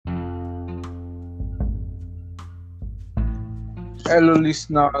Hello,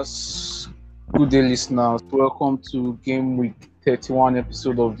 listeners. Good day, listeners. Welcome to Game Week 31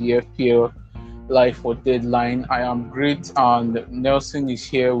 episode of the FPL Live for Deadline. I am great, and Nelson is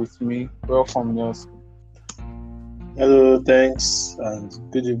here with me. Welcome, Nelson. Hello, thanks, and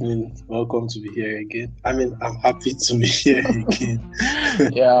good evening. Welcome to be here again. I'm happy to be here again.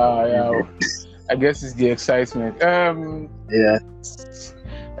 Yeah. I guess it's the excitement. Yeah.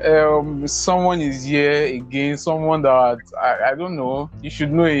 Someone is here again. Someone that I don't know. You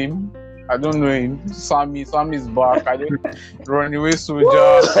should know him. I don't know him. Sammy is back. I don't run away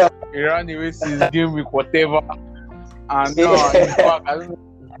soldier. He ran away since game week whatever. And now he's back. I don't know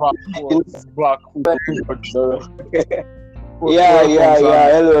if he's back. Yeah.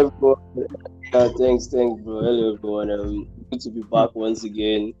 Hello, everyone. Thanks, bro. Hello, everyone. Good to be back once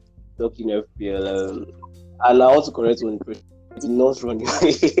again talking FPL. And I want to correct one impression. I did not run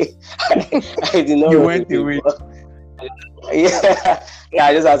away. I did not. You went away. Yeah.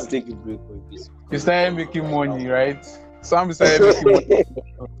 I just had to take a break for a bit. You started making money, right? Sam started making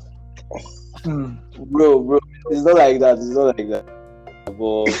money. Bro, it's not like that.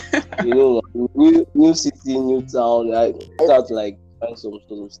 But new city, new town. I have to find some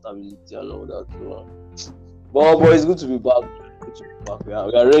sort of stability and all that. But it's good to be back. We are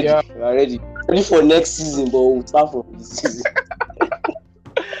ready. Yeah. We are ready for next season, but we'll start from this season.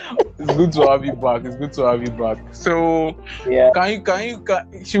 It's good to have you back. So, yeah.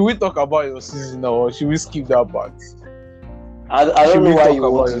 Should we talk about your season now, or should we skip that part? I don't know why you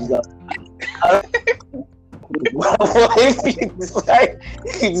want to do that.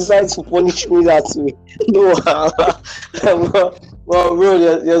 If you decide to punish me that way, no. Well, bro,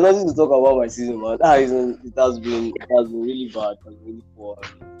 there's nothing to talk about my season, man. It has been really bad. It has been really poor.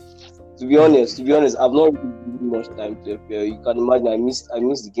 To be honest, I've not really given much time to FPL. You can imagine, I missed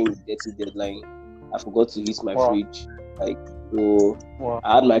the game with 30 deadline. I forgot to list my fridge. I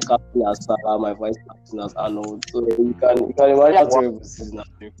had my captain as Salah, my vice captain as Arnold. So you can imagine how terrible season has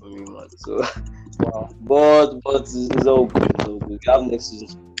been for me, man. So, but it's all good. We have next season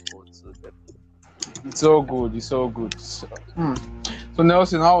to report. So it's all good. So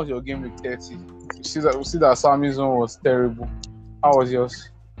Nelson, how was your game with 30? We see that Sammy's one was terrible. How was yours?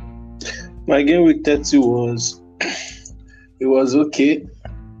 My game week 30 was okay.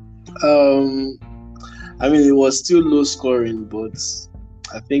 It was still low scoring, but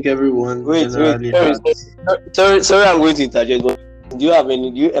I think everyone generally Sorry, I'm going to interject. But do you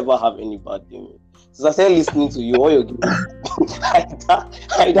ever have any bad game? Since I started listening to you, all your games, I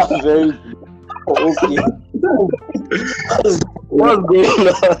got very good. Okay. What's going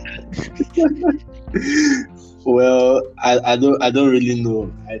on? Well, I don't really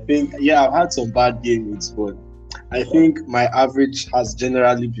know. I think I've had some bad game weeks, but I think my average has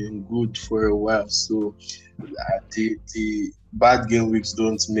generally been good for a while. So the bad game weeks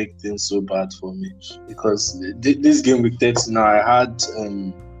don't make things so bad for me, because this game week 30 now I had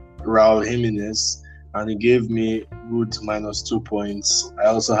Raul Jimenez, and he gave me good -2 points. I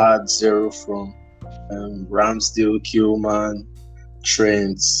also had 0 from Ramsdale, Killman,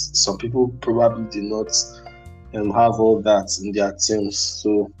 Trent. Some people probably did not have all that in their teams,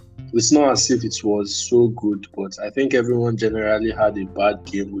 so it's not as if it was so good, but I think everyone generally had a bad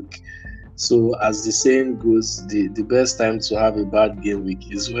game week. So as the saying goes, the best time to have a bad game week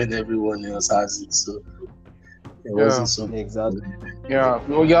is when everyone else has it. So it wasn't so exactly. Yeah,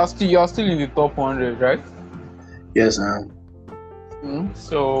 well, you're still in the top 100, right? Yes, I am.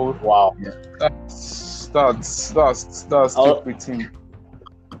 So wow, that's still pretty.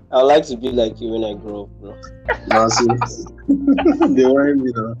 I'd like to be like you when I grow up, bro. They weren't me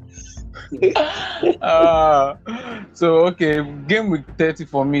now. So okay, game week 30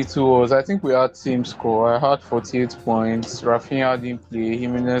 for me too was, I think we had same score. I had 48 points. Rafinha didn't play.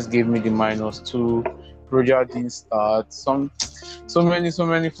 Jimenez gave me the -2. Roger didn't start. So many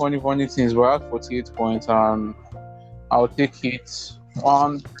funny things. But I had 48 points, and I'll take it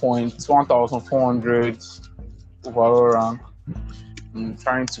 1,400 overall rank. I'm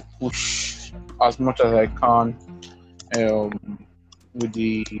trying to push as much as I can with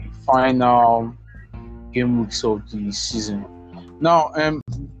the final game weeks of the season. Now,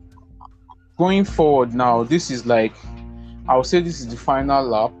 going forward now, this is I would say this is the final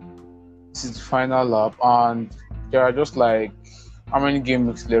lap. And there are just how many game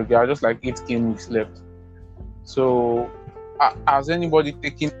weeks left? There are just 8 game weeks left. So, has anybody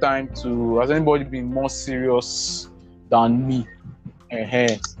been more serious than me?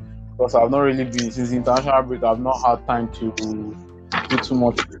 Because I've not really been, since the international break, I've not had time to do too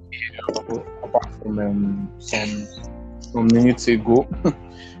much apart from some minutes ago.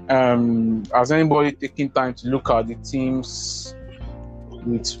 Has anybody taken time to look at the teams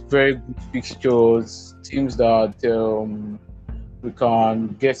with very good fixtures, teams that we can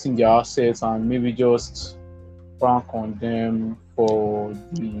get in their assets and maybe just bank on them for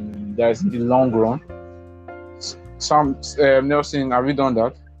the long run. Sam, Nelson, have you done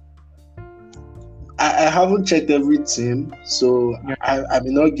that? I haven't checked every team, so Yeah. I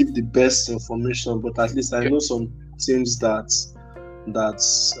may not give the best information, but at least I know some teams that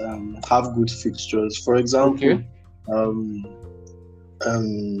have good fixtures. For example,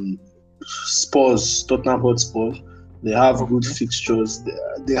 Spurs, Tottenham Hotspur, they have good fixtures.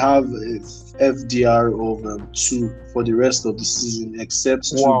 They have a FDR of 2 for the rest of the season, except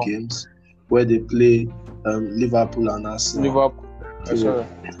 2 games where they play Liverpool and Arsenal. So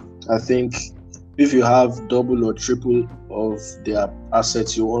I think if you have double or triple of their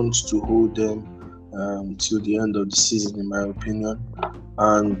assets, you want to hold them till the end of the season, in my opinion.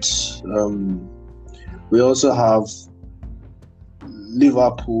 And we also have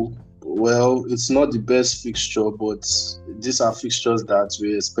Liverpool. Well, it's not the best fixture, but these are fixtures that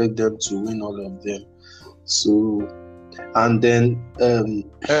we expect them to win all of them. So, and then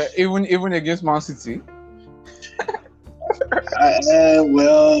even against Man City.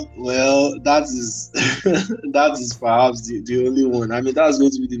 Well, that is that is perhaps the only one. I mean, that's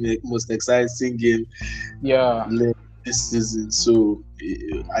going to be the most exciting game this season. So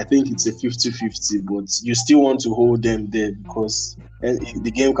I think it's a 50-50, but you still want to hold them there because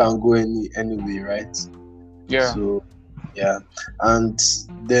the game can go anyway, right? Yeah. So yeah, and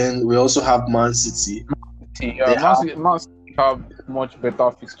then we also have Man City. Man City have much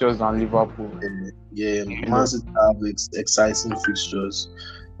better fixtures than Liverpool. Yeah, Man City have exciting fixtures.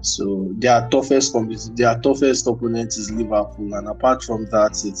 So their toughest opponent is Liverpool, and apart from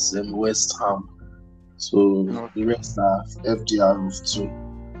that, it's West Ham. So the rest are FDR of 2.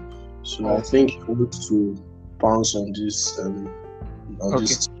 So I think you need to bounce on this.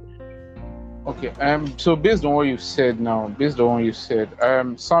 This. Okay. So based on what you said,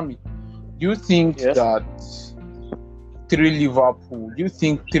 Sammy, do you think that 3 Liverpool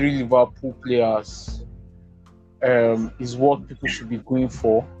players is what people should be going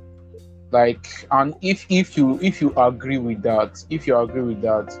for? Like, and if you agree with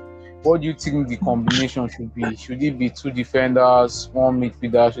that, what do you think the combination should be? Should it be 2 defenders, 1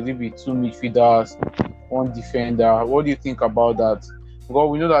 midfielder? Should it be 2 midfielders, 1 defender? What do you think about that? Because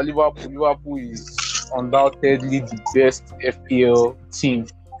we know that Liverpool is undoubtedly the best FPL team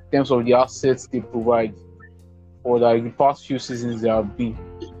in terms of the assets they provide for like the past few seasons they have been.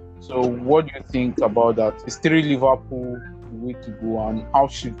 So what do you think about that? Is 3 Liverpool the way to go, and how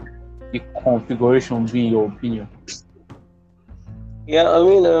should the configuration be in your opinion? Yeah, I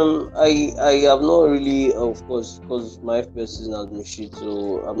mean, I have not really, of course, because my first season has been shit,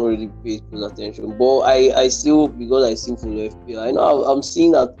 so I've not really paid close attention. But I still, because I still follow FPL, I know I'm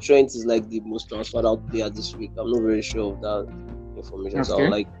seeing that Trent is like the most transferred out player this week. I'm not very sure of that information, so I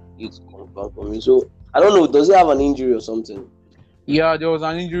would like you to confirm for me. So I don't know, does he have an injury or something? Yeah, there was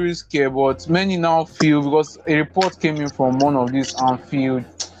an injury scare, but many now feel, because a report came in from one of these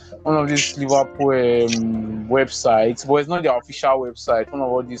Liverpool websites, but it's not the official website. One of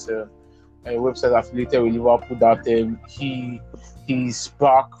all these websites affiliated with Liverpool, that he's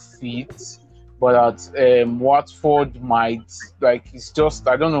back fit, but that Watford might, like, it's just,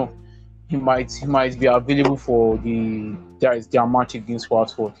 I don't know, he might be available for their match against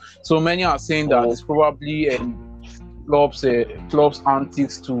Watford. So many are saying that it's probably club's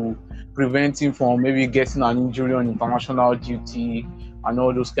antics to prevent him from maybe getting an injury on international duty and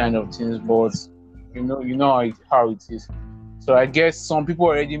all those kind of things. But you know how it is. So I guess some people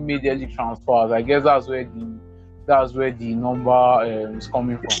already made early transfers. I guess that's where the number is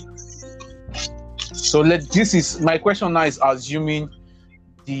coming from. So my question now is assuming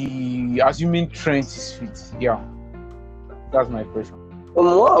Trent is fit. Yeah, that's my question.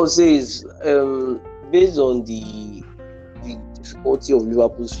 What I would say is, based on the difficulty of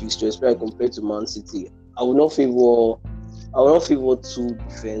Liverpool's fixture, especially compared to Man City, I will not favor 2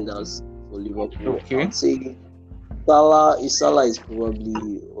 defenders for Liverpool. Okay. I'd say Salah is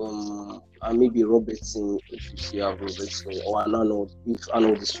probably and maybe Robertson, if you still have Robertson, or Arnold, if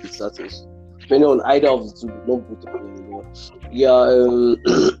Arnold is fit, that is. Depending on either of the 2, not both of them. But yeah,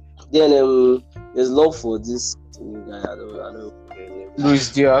 then there's love for this new guy. I don't know his name. Luis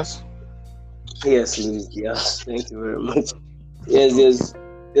Diaz. Yes, Luis Diaz. Thank you very much. Yes,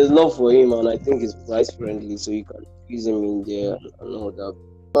 there's love for him, and I think it's price friendly, so you can squeeze him in there and all that.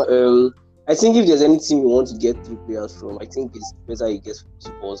 But, I think if there's any team you want to get 3 players from, I think it's better you get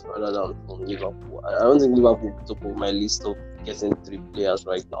Spurs rather than from Liverpool. I don't think Liverpool is top of my list of getting 3 players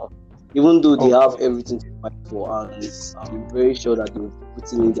right now, even though they have everything to fight for, and I'm very sure that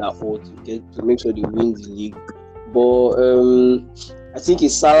putting in their all to make sure they win the league. But I think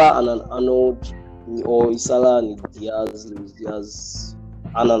it's Salah and an Arnold, or it's Salah and Diaz, Luis Diaz,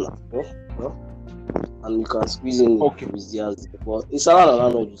 and you can squeeze in Luis Diaz. But it's Salah and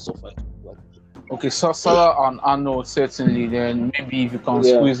Arnold so far. Okay, so Salah and Arnold certainly. Then maybe if you can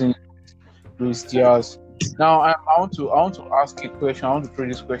squeeze in Luis Diaz. Now I want to ask a question. I want to throw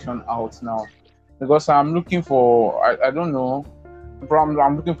this question out now because I'm looking for I don't know.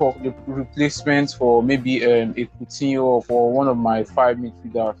 I'm looking for the replacements for maybe a Coutinho or for one of my 5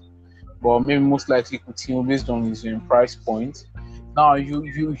 midfielders, but maybe most likely Coutinho based on his price point. Now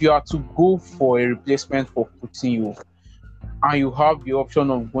you are to go for a replacement for Coutinho, and you have the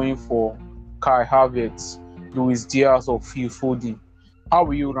option of going for Kai Havertz, Luis Diaz, or Phil Foden. How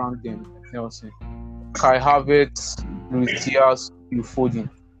will you rank them, Nelson? Kai Havertz, Luis Diaz, Phil Foden.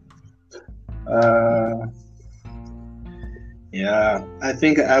 Yeah, I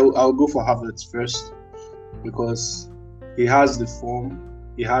think I'll go for Havertz first because he has the form,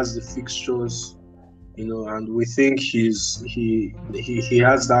 he has the fixtures, and we think he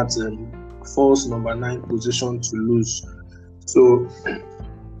has that false number 9 position to lose. So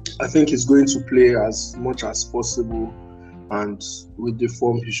I think he's going to play as much as possible, and with the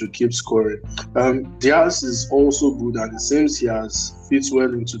form, he should keep scoring. Diaz is also good, and it seems he fits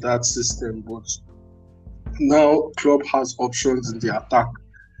well into that system, but now Klopp has options in the attack,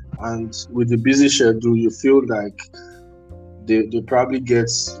 and with the busy schedule, you feel like they probably get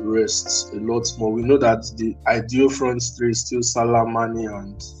rest a lot more. We know that the ideal front three is still Salah, Mane,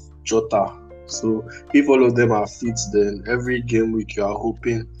 and Jota. So if all of them are fit, then every game week you are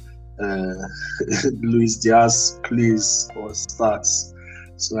hoping Luis Diaz plays or starts.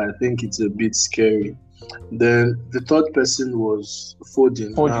 So I think it's a bit scary. Then the third person was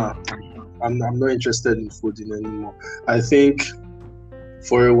Foden. I'm not interested in Foden anymore. I think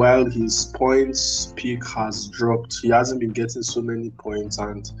for a while his points peak has dropped. He hasn't been getting so many points,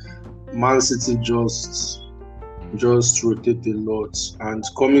 and Man City just rotate a lot. And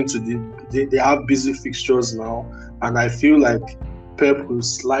coming to they have busy fixtures now, and I feel like Pep will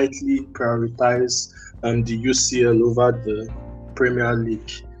slightly prioritize the UCL over the Premier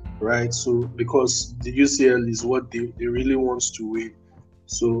League, right? So because the UCL is what they really want to win.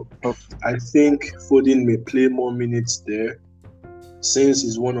 So I think Foden may play more minutes there since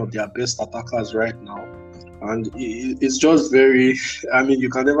he's one of their best attackers right now. And it's just very, you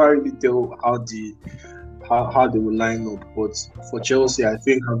can never really tell how they will line up. But for Chelsea, I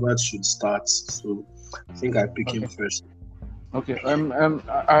think Havertz should start. So I think I pick him first. Okay.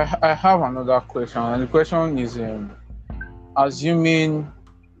 I have another question, and the question is, assuming,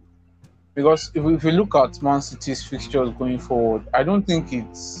 because if we look at Man City's fixtures going forward, I don't think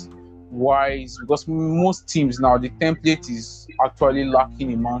it's wise, because most teams now, the template is actually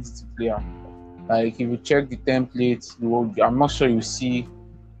lacking a Man City player. Like if you check the template, I'm not sure you see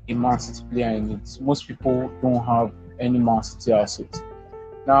a Man City player in it. Most people don't have any Man City assets.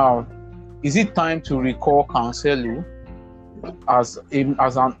 Now, is it time to recall Cancelo as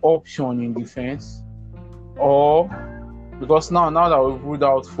an option in defense, or because now that we've ruled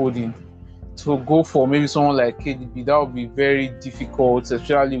out Foden, to go for maybe someone like KDB, that would be very difficult,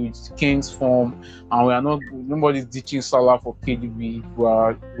 especially with Kane's form, and nobody's ditching Salah for KDB.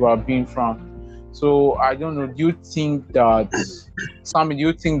 We are being frank. So I don't know. Do you think that Sammy? Do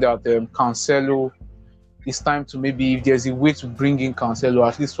you think that Cancelo, it's time to, maybe if there's a way to bring in Cancelo,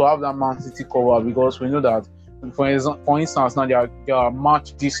 at least to have that Man City cover, because we know that, for instance, now their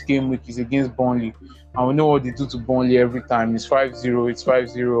match this game week is against Burnley, and we know what they do to Burnley every time. It's 5-0, it's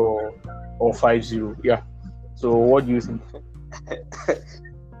 5-0 or 5-0. Yeah. So what do you think?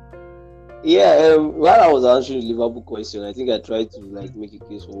 Yeah, while I was answering the Liverpool question, I think I tried to make a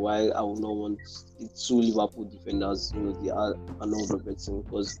case for why I would not want the 2 Liverpool defenders, the Arnold Robertson,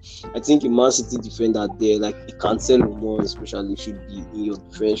 because I think a Man City defender there, like a Cancelo more especially, should be in your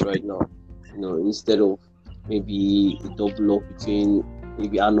defense right now. Instead of maybe a double up between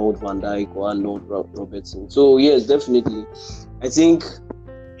maybe Arnold Van Dijk or Arnold Robertson. So yes, definitely, I think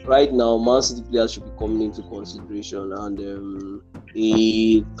right now Man City players should be coming into consideration, and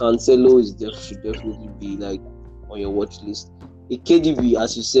a Cancelo should definitely be on your watch list. A KDB,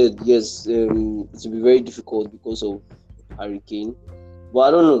 as you said, yes, it will be very difficult because of Harry Kane, but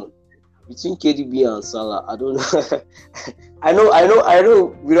I don't know, between KDB and Salah, I don't know. I know.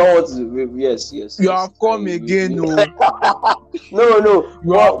 We don't want to. Yes. You have come again, no. No.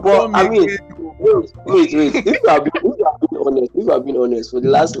 You have come again. Wait. If you have been honest, for the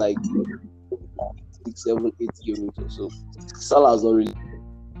last 6, 7, 8 games or so, Salah has not really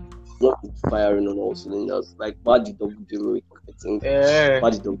not firing on all cylinders. Bad the double game week, I think. Yeah.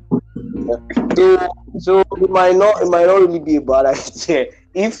 So it might not really be a bad idea.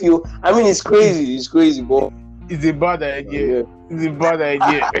 If you, I mean, it's crazy, but It's a bad idea. yeah. It's a bad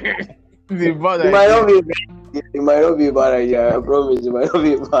idea. It's a bad It might idea. not be a bad idea. It might not be a bad idea. I promise. It might not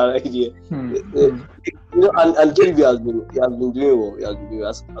be a bad idea. You know, and KDB has been doing well. He has been doing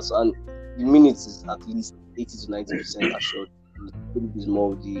and the minutes is at least 80 to 90% assured. KDB is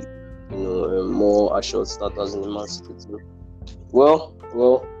more of the more assured starters in the Man City team. Well,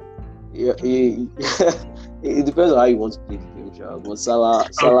 yeah, it depends on how you want to play the game, child. But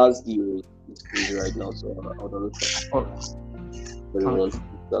Salah's hero is crazy right now, so I don't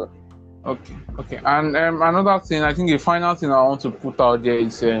know. Okay. And another thing, I think the final thing I want to put out there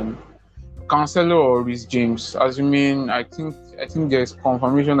is Cancelo or Reece James. Assuming I think there's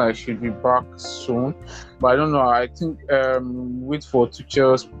confirmation that I should be back soon, but I don't know. I think wait for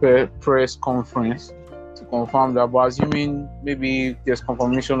Tuchel's press conference to confirm that. But assuming maybe there's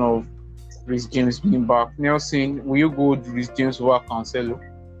confirmation of Reece James being back, Nelson, will you go with Reece James over Cancelo?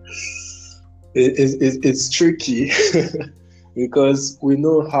 It's tricky because we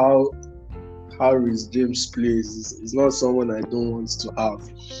know how Reece James plays. It's not someone I don't want to have.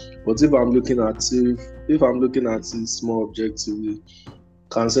 But if I'm looking at it more objectively,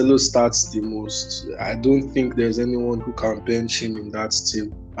 Cancelo starts the most. I don't think there's anyone who can bench him in that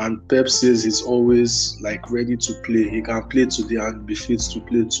team. And Pep says he's always ready to play. He can play today and be fit to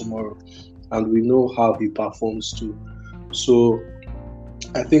play tomorrow. And we know how he performs too. So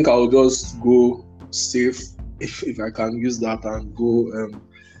I think I'll just go safe if I can use that and go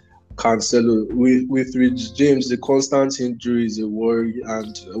Cancelo. With Reece James, the constant injury is a worry,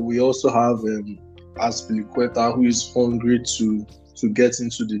 and we also have Azpilicueta, who is hungry to get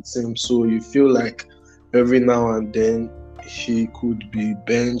into the team. So you feel like every now and then he could be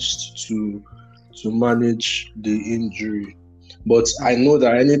benched to manage the injury. But I know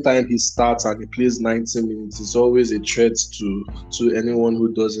that anytime he starts and he plays 90 minutes, it's always a threat to anyone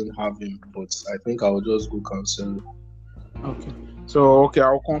who doesn't have him. But I think I'll just go Cancelo. Okay,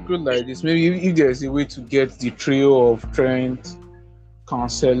 I'll conclude like this. Maybe if there's a way to get the trio of Trent,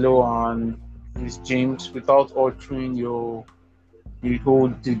 Cancelo, and Reece James without altering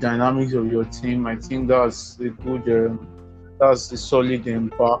the dynamics of your team, I think that's a good. That's a solid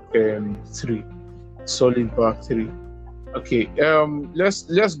back three. Solid back three. Okay.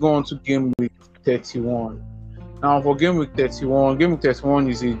 Let's go on to game week 31. Now for game week 31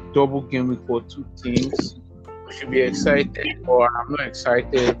 is a double game week for two teams. We should be excited, or I'm not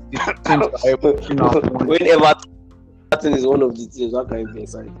excited. The teams are able to now. When Everton is one of the teams, how can you be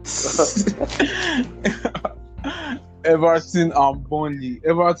excited? Everton and Burnley.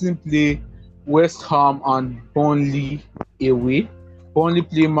 Everton play West Ham and Burnley away. Burnley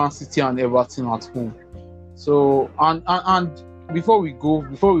play Man City and Everton at home. So and before we go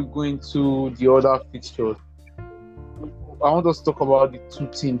into the other fixtures, I want us to talk about the two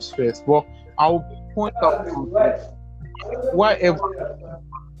teams first. But I'll point out why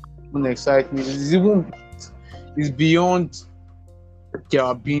Everton excite me is beyond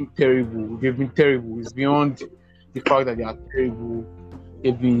their being terrible. They've been terrible. It's beyond the fact that they are terrible.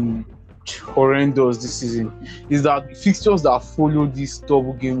 They've been horrendous this season. Is that the fixtures that follow this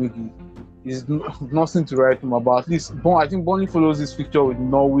double game week is nothing to write home about. At least I think Burnley follows this fixture with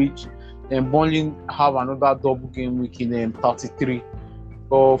Norwich, and Burnley have another double game week in 33.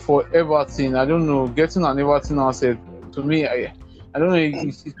 But for Everton, I don't know. Getting an Everton asset, to me, I don't know.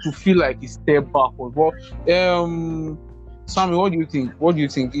 It to feel like it's step backward. But Sammy, what do you think? What do you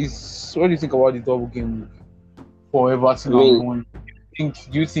think about the double game week for Everton and Burnley? Do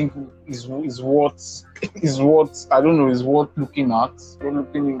you think is what I don't know is worth looking at or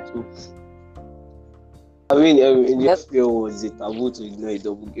looking into? I mean, in the FPL was a taboo to ignore a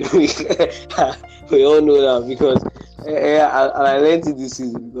double game week. We all know that because I learned it this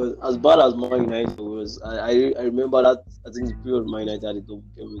season because as bad as Man United was, I remember that I think the period Man United had a double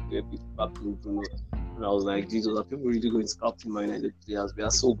game week where people back in Bruno, and I was like, Jesus, are people really going to scout Man United players? We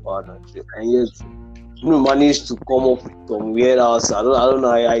are so bad actually, and yet Bruno managed to come up with some weird house. I don't know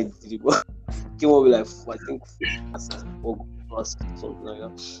how I did it, but came up with I think 4 goals, something like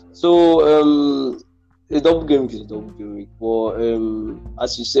that. So a double game week is a double game week, but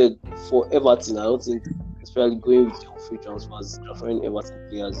as you said, for Everton, I don't think, especially going with your free transfers, transferring Everton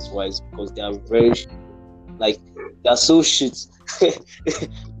players is wise because they are very they are so shit.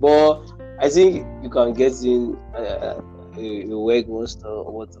 But I think you can get in a Weg monster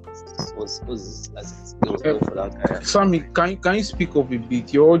or what's this? For that guy. Sammy, can you speak up a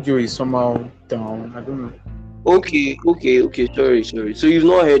bit? Your audio is somehow down. I don't know. Okay. Sorry. So you've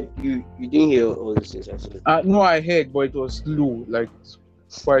not heard you didn't hear all these things I said. No, I heard, but it was low, like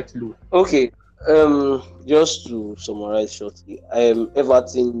quite low. Okay. Just to summarize shortly,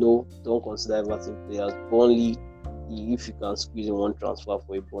 Everton, no, don't consider Everton players. Burnley, if you can squeeze in one transfer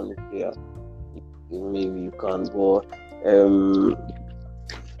for a Burnley player, maybe you can. But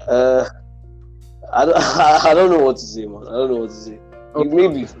I don't know what to say, man. I don't know what to say. Okay.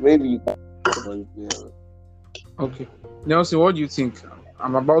 Maybe you can. Okay. Nelson, what do you think?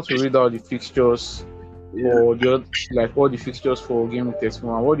 I'm about to read out the fixtures for all the fixtures for game week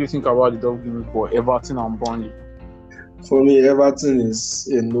 31. What do you think about the double game week for Everton and Burnley? For me, Everton is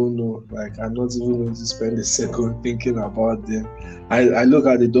a no-no. Like, I'm not even going to spend a second thinking about them. I look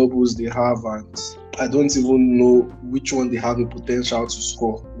at the doubles they have, and I don't even know which one they have a potential to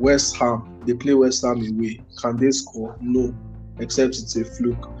score. West Ham, they play West Ham away. Can they score? No, except it's a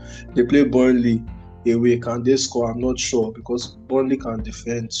fluke. They play Burnley away. Can they score? I'm not sure, because Burnley can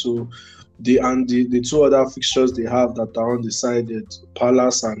defend. So the two other fixtures they have that are undecided,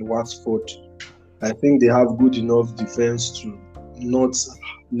 Palace and Watford, I think they have good enough defense to not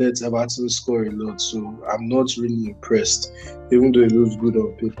let Everton score a lot. So I'm not really impressed, even though it looks good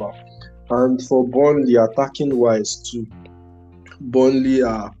on paper. And for Burnley, attacking wise too, Burnley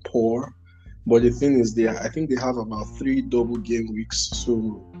are poor. But the thing is, I think they have about 3 double game weeks,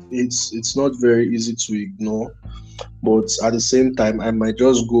 so it's not very easy to ignore. But at the same time, I might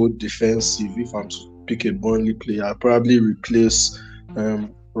just go defensive if I'm to pick a Burnley player. I'll probably replace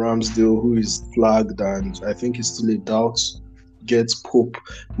Ramsdale, who is flagged, and I think he's still a doubt, gets Pope.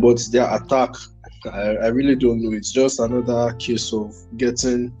 But their attack, I really don't know. It's just another case of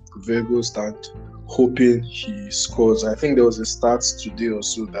getting Vegas and hoping he scores. I think there was a stat today or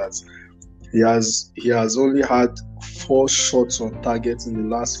so that he has only had 4 shots on target in the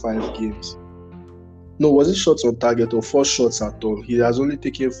last 5 games. No, was it shots on target or 4 shots at all? He has only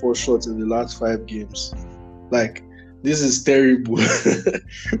taken 4 shots in the last 5 games. Like, this is terrible.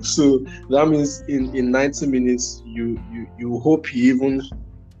 So that means in 90 minutes you hope he even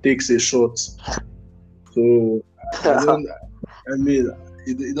takes a shot. So it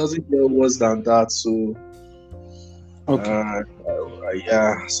doesn't get worse than that. So Okay.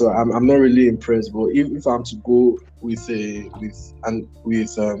 so I'm not really impressed. But if I'm to go with a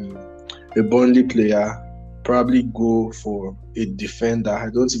Burnley player, probably go for a defender. I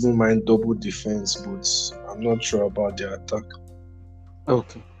don't even mind double defense, but I'm not sure about their attack.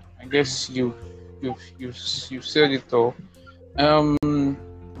 Okay. I guess you've said it all.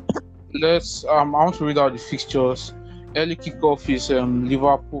 Let's I want to read out the fixtures. Early kickoff is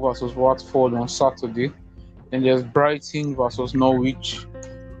Liverpool versus Watford on Saturday. Then there's Brighton versus Norwich,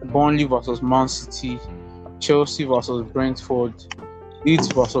 Burnley versus Man City, Chelsea versus Brentford, Leeds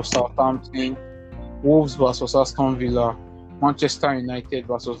versus Southampton, Wolves versus Aston Villa, Manchester United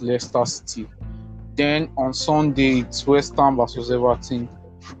versus Leicester City. Then on Sunday it's West Ham versus Everton,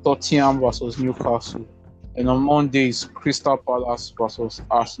 Tottenham versus Newcastle, and on Monday it's Crystal Palace versus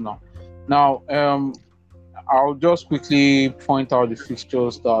Arsenal. Now, I'll just quickly point out the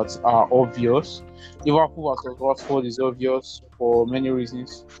fixtures that are obvious. Liverpool versus Watford is obvious for many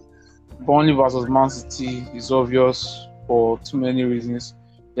reasons. Burnley versus Man City is obvious for too many reasons.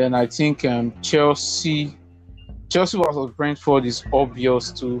 Then I think Chelsea versus Brentford is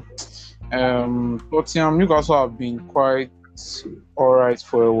obvious too. Tottenham, Newcastle have been quite alright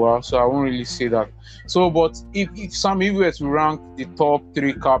for a while, so I won't really say that. So, but if we were to rank the top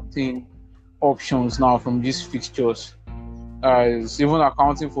 3 captain options now from these fixtures, even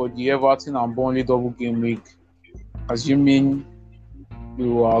accounting for the Everton and Burnley double game week, assuming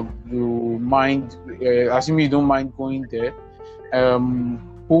you don't mind going there,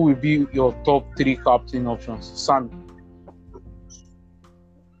 who will be your top 3 captain options? Sammy.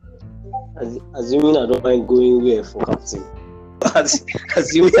 Assuming I don't mind going where for captain.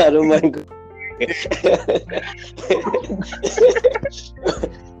 Assuming I don't mind going.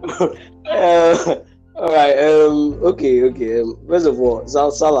 All right. Okay. First of all,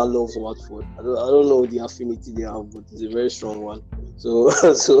 Salah loves Watford. I don't know the affinity they have, but it's a very strong one. So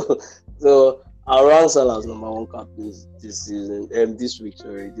I'll rank Salah as number 1 captain this season. This week.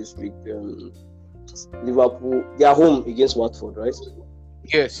 Liverpool, they are home against Watford, right?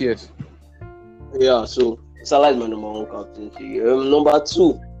 Yes. Yeah. So Salah is my number 1 captain. Number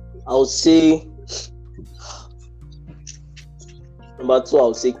 2, I would say. Number 2, I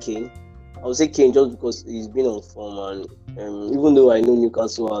would say Kane. I would say Kane just because he's been on form, and even though I know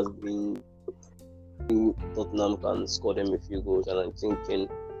Newcastle has been, Tottenham can score them a few goals, and I think Kane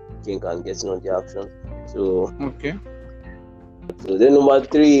can get in on the action. So okay. So then number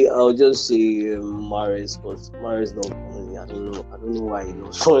 3, I'll just say Mahrez, because Mahrez loves money. I don't know why he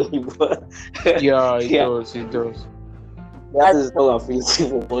loves money, but Yeah, it yeah, does. It does. he has a strong affinity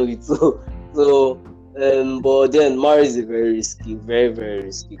for money too. So, but then Mahrez is a very risky, very very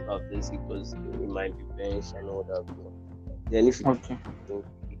risky captaincy because he might be benched and all that. But then if you Okay. think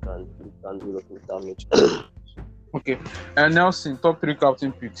he can do a lot of damage. Okay. And Nelson, top 3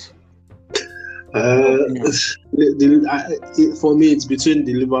 captain picks. For me, it's between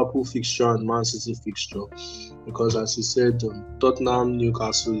the Liverpool fixture and Man City fixture, because as you said, Tottenham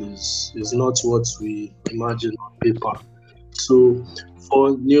Newcastle is not what we imagine on paper. So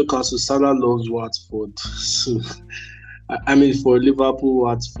for Newcastle, Salah loves Watford. So I mean, for Liverpool,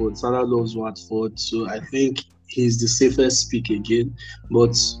 Watford, Salah loves Watford. So I think he's the safest pick again.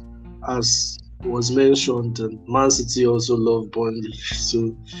 But as was mentioned, Man City also love Burnley.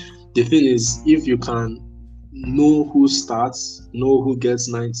 So the thing is, if you can know who starts, know who gets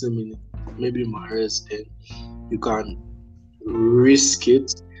 90 minutes, maybe Mahrez, then you can risk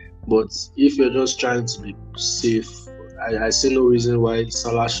it. But if you're just trying to be safe, I see no reason why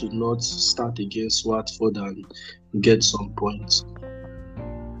Salah should not start against Watford and get some points.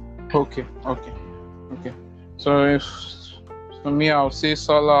 Okay. So if for me, I'll say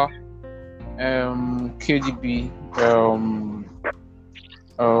Salah, KDB,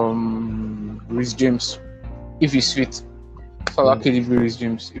 Reece James, if he's fit. Salah, KDB, Reece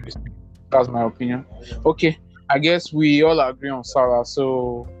James, if he's fit. That's my opinion. Okay, I guess we all agree on Salah.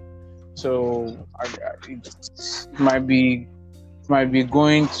 So it might be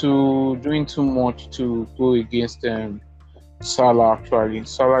doing too much to go against Salah. Actually,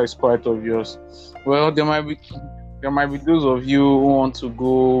 Salah is quite obvious. Well, there might be those of you who want to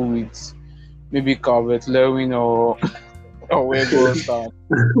go with maybe Calvert-Lewin or Weghorst start.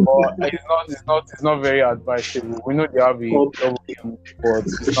 But it's not very advisable. We know they have a double game, but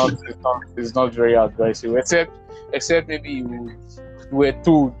it's not very advisable. Except maybe you were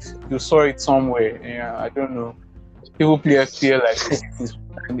told, you saw it somewhere. Yeah, I don't know. People play FPL like this,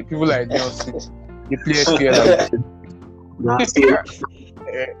 and the people like Nelson, they play FPL like this.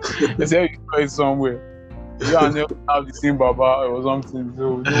 Except you saw it somewhere. You and Nelson have the same baba or something.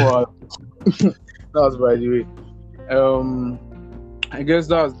 So you know what? That's by the way. I guess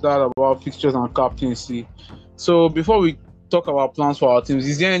that's that about fixtures and captaincy. So before we talk about plans for our teams,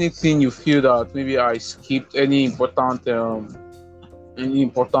 is there anything you feel that maybe I skipped? Any important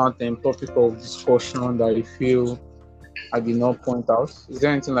topic of discussion that you feel I did not point out? Is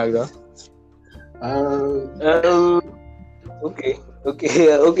there anything like that? Okay.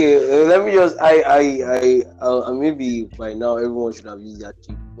 Let me just. Maybe by now everyone should have used their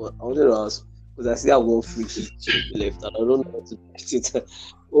chip, but I wanted to ask, because I still have one free chip left, and I don't know how to get it.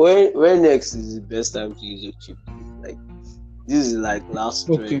 When next is the best time to use your chip? Like, this is like last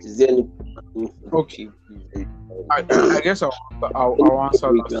Okay. stretch. Is there any Okay. chip? I guess I'll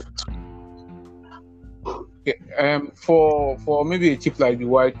answer that. Okay. For maybe a chip like the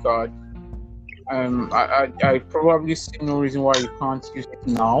white card, I probably see no reason why you can't use it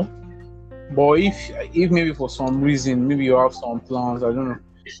now. But if maybe for some reason, maybe you have some plans, I don't know,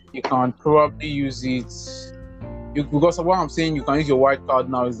 you can probably use it. Because what I'm saying, you can use your white card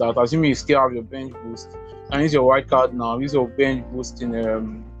now is that assuming you still have your bench boost, you can use your white card now. Use your bench boost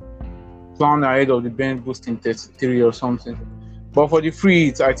in plan ahead of the bench boost in 33 or something. But for the free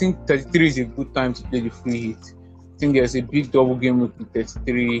hit, I think 33 is a good time to play the free hit. I think there's a big double game week in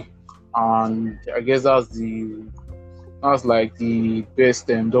 33, and I guess that's like the best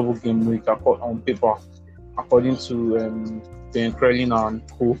double game week on paper, according to Ben Krellin and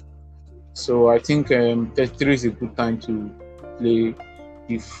co. So I think 33 is a good time to play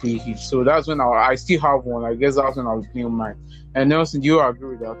the free hit. So that's when I still have one. I guess that's when I'll play mine. And Nelson, do you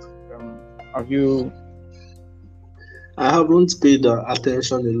agree with that? Have you? I haven't paid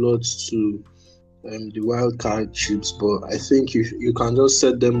attention a lot to the wild card chips, but I think you can just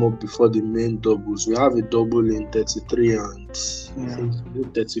set them up before the main doubles. We have a double in 33 and I think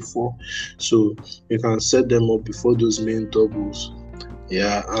 34, so you can set them up before those main doubles.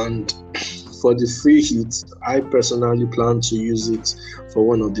 Yeah, and for the free hit, I personally plan to use it for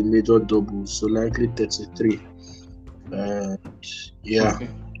one of the major doubles, so likely 33. Yeah. Okay.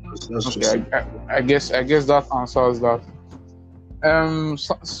 That's Okay, I guess that answers that.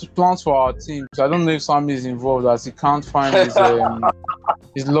 Plans for our teams. I don't know if Sammy is involved, as he can't find his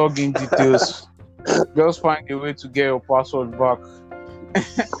login details. Just find a way to get your password back.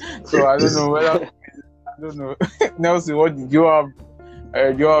 So I don't know whether. I don't know. Nelson, what did you have?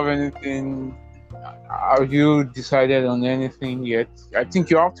 Do you have anything? Have you decided on anything yet? I think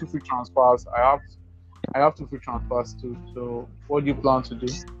you have 2 free transfers. I I have to free transfers too. So what do you plan to do?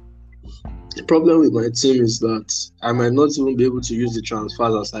 The problem with my team is that I might not even be able to use the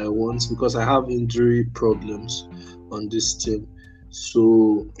transfers as I want because I have injury problems on this team.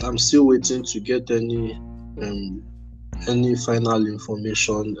 So I'm still waiting to get any final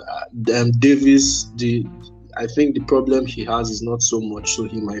information. Davis, I think the problem he has is not so much, so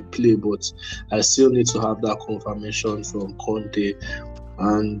he might play, but I still need to have that confirmation from Conte.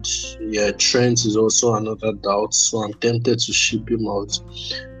 And yeah, Trent is also another doubt, so I'm tempted to ship him out.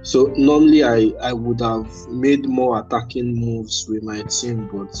 So normally I would have made more attacking moves with my team,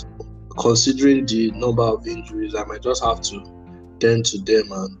 but considering the number of injuries, I might just have to tend to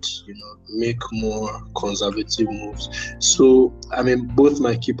them and make more conservative moves. So I mean, both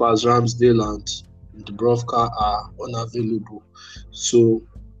my keepers, Ramsdale and Dubravka, are unavailable. So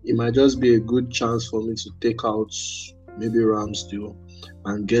it might just be a good chance for me to take out maybe Ramsdale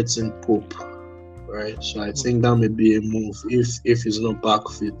and get in Pope. Right, so I think that may be a move if he's not back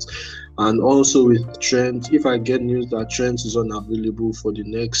fit. And also with Trent, if I get news that Trent is unavailable for the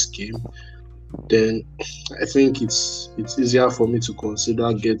next game, then I think it's easier for me to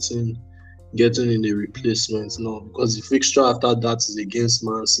consider getting in a replacement now, because the fixture after that is against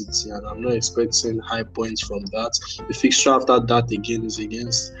Man City and I'm not expecting high points from that. The fixture after that again is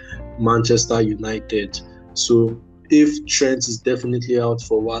against Manchester United. So if Trent is definitely out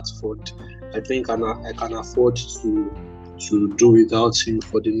for Watford, I think I can afford to do without him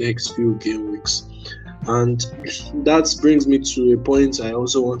for the next few game weeks. And that brings me to a point I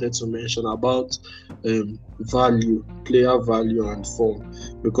also wanted to mention about value, player value and form,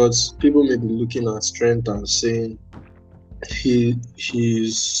 because people may be looking at Trent and saying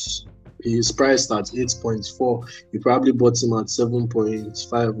he's priced at 8.4. You probably bought him at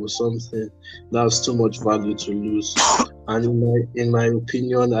 7.5 or something. That's too much value to lose. And in my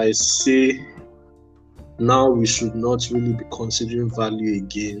opinion, I say now we should not really be considering value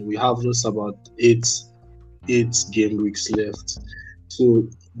again. We have just about eight game weeks left. So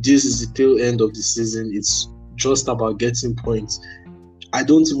this is the tail end of the season. It's just about getting points. I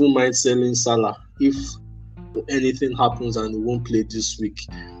don't even mind selling Salah if anything happens and he won't play this week.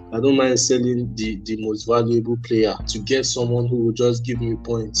 I don't mind selling the most valuable player to get someone who will just give me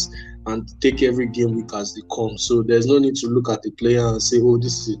points and take every game week as they come. So there's no need to look at the player and say, oh,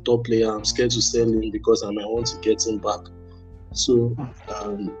 this is a top player, I'm scared to sell him because I might want to get him back. So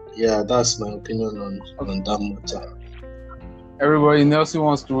yeah, that's my opinion on that matter. Everybody, Nelson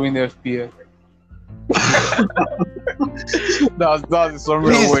wants to win FPL. that's the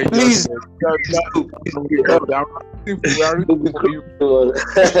summary of what Please.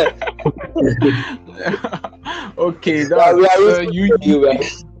 Okay, that's you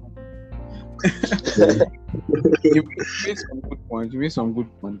made some good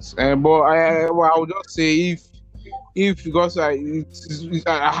points. But I would just say if because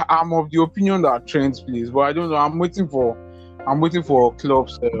I'm of the opinion that Trent plays, but I don't know. I'm waiting for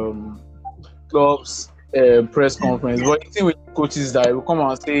Klopp's press conference. But the thing with coaches that will come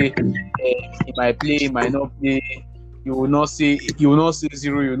and say he might play, he might not play. You will not say 0, you will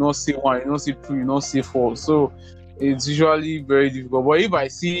not say 1, you will not say 2, you will not say 4. So it's usually very difficult. But if I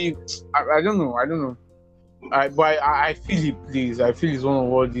see, I don't know. I feel he plays. I feel he's one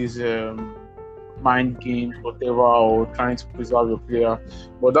of all these mind games, whatever, or trying to preserve your player.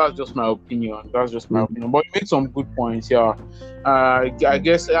 But that's just my opinion. But you made some good points. Yeah. I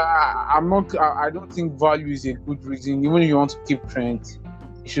guess I'm not. I don't think value is a good reason. Even if you want to keep Trent,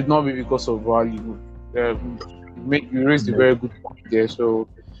 it should not be because of value. You raised a very good point there. So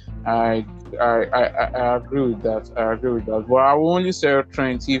I agree with that. But I will only sell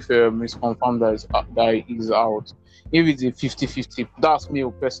Trent if it's confirmed that he's out. If it's a 50-50, that's me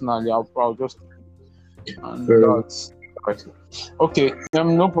personally. I'll just. And that's okay.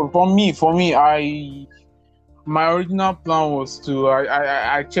 No problem. For me, my original plan was to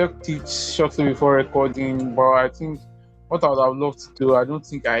I checked it shortly before recording, but I think what I would have loved to do, I don't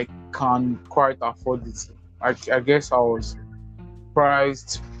think I can quite afford it. I guess I was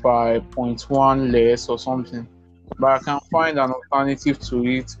priced by 0.1 less or something, but I can find an alternative to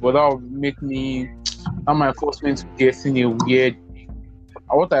it. But that would that might force me to get in a weird.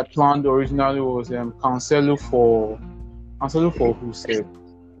 What I planned originally was Cancelo for who said.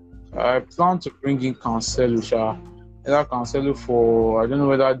 I plan to bring in Cancelo, either Cancelo for, I don't know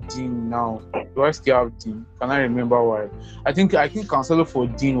whether Dean now. Do I still have Dean? Can I remember why? I think Cancelo for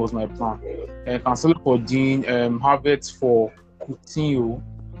Dean was my plan. Cancelo for Dean, Havertz for Coutinho,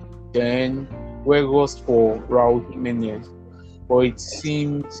 then Weghorst for Raul Jimenez. But it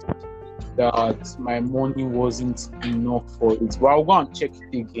seems that my money wasn't enough for it. But I'll go and check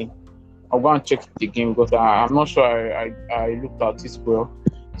it again. I'll go and check it again because I'm not sure I looked at it well.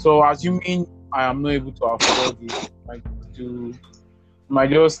 So assuming I am not able to afford it, like to might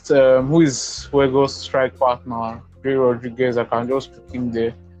just who is Fuego's strike partner, Ray Rodriguez, I can just put him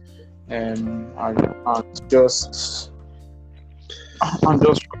there and just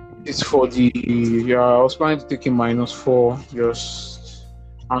it's for the I was planning to take him -4 just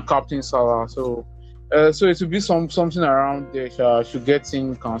and captain Salah. So it will be something around there. I should get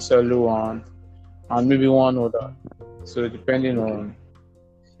in Cancelo and maybe one other. So depending on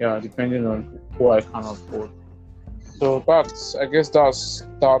who I can afford. So I guess that's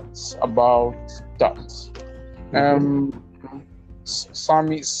about that.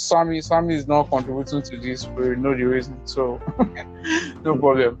 Sammy is not contributing to this. We know the reason, so no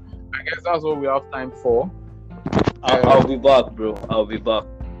problem. I guess that's what we have time for. I'll be back, bro. I'll be back.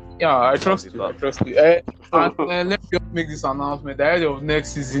 Yeah, I trust you. And let me just make this announcement. The end of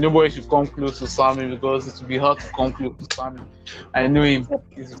next season, nobody should come close to Sammy because it will be hard to come close to Sammy. I know him.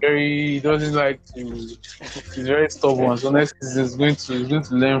 He's very stubborn. So next season he's going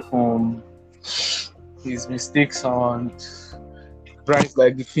to learn from his mistakes and rise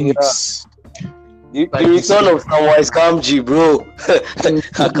like the phoenix. The return of Samwise Gamgee, bro.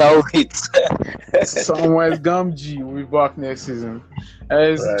 I can't wait. Samwise Gamgee will be back next season.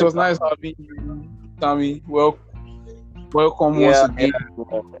 It was nice having you, Sammy. Welcome once again.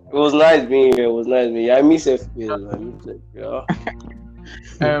 It was nice being here. I miss FPL.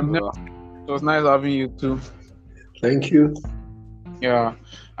 It was nice having you too. Thank you. Yeah,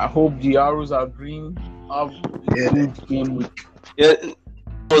 I hope the arrows are green. Have a good game week. Yeah, it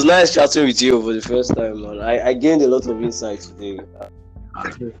was nice chatting with you for the first time, man. I gained a lot of insight today.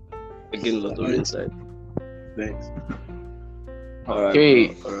 I gained a lot of insight. Thanks.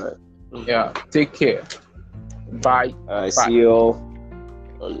 Okay. All right. Yeah. Take care. Bye. See you all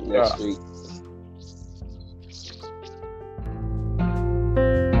next week.